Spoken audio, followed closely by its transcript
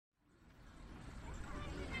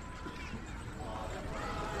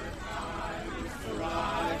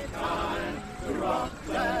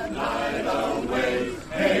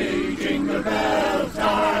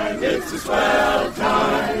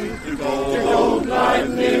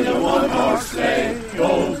riding in a one-horse sleigh.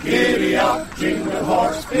 Go giddy up, jingle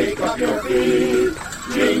horse, pick up your feet.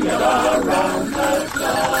 Jingle around the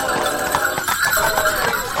clock.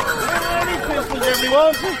 Merry Christmas,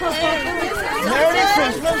 everyone. Merry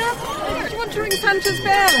Christmas. Do you want to ring Santa's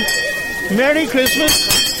bell? Merry Christmas.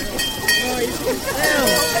 Oh, he's got the bell.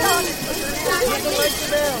 He doesn't like the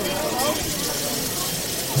bell.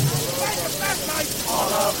 All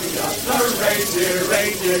of the other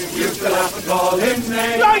reindeer, you still have to call him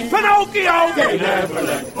names. Like Pinocchio! They never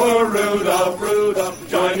let poor Rudolph,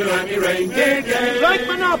 join in any reindeer game. Like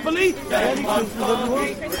Monopoly! Then once more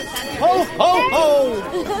he Ho, ho, ho!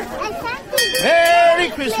 Merry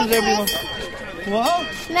Christmas, everyone. What?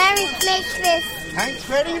 Merry Christmas. Thanks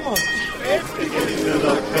very much. It's beginning to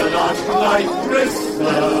look a lot like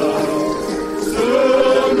Christmas.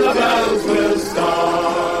 Soon the bells will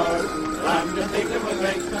start, and the thing that will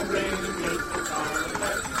make them ring is the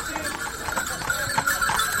silent.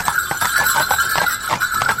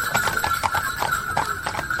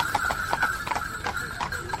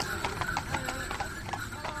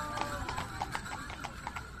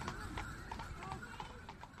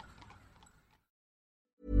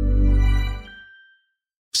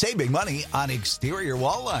 Save big money on exterior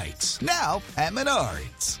wall lights. Now at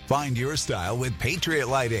Menards. Find your style with Patriot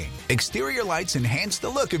Lighting. Exterior lights enhance the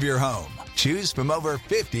look of your home. Choose from over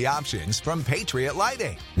 50 options from Patriot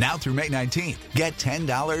Lighting. Now through May 19th, get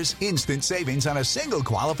 $10 instant savings on a single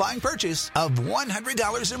qualifying purchase of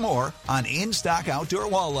 $100 or more on in-stock outdoor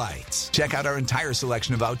wall lights. Check out our entire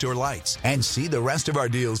selection of outdoor lights and see the rest of our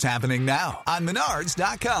deals happening now on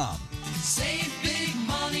Menards.com. Save big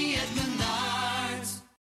money at Menards.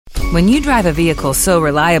 When you drive a vehicle so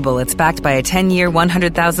reliable it's backed by a 10-year,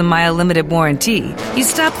 100,000-mile limited warranty, you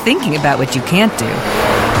stop thinking about what you can't do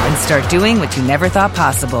and start doing what you never thought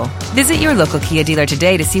possible. Visit your local Kia dealer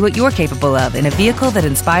today to see what you're capable of in a vehicle that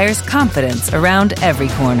inspires confidence around every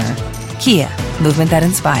corner. Kia, movement that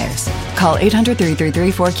inspires. Call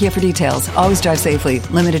 800-333-4KIA for details. Always drive safely.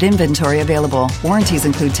 Limited inventory available. Warranties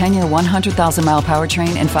include 10-year, 100,000-mile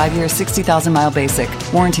powertrain and 5-year, 60,000-mile basic.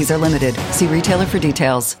 Warranties are limited. See retailer for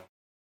details.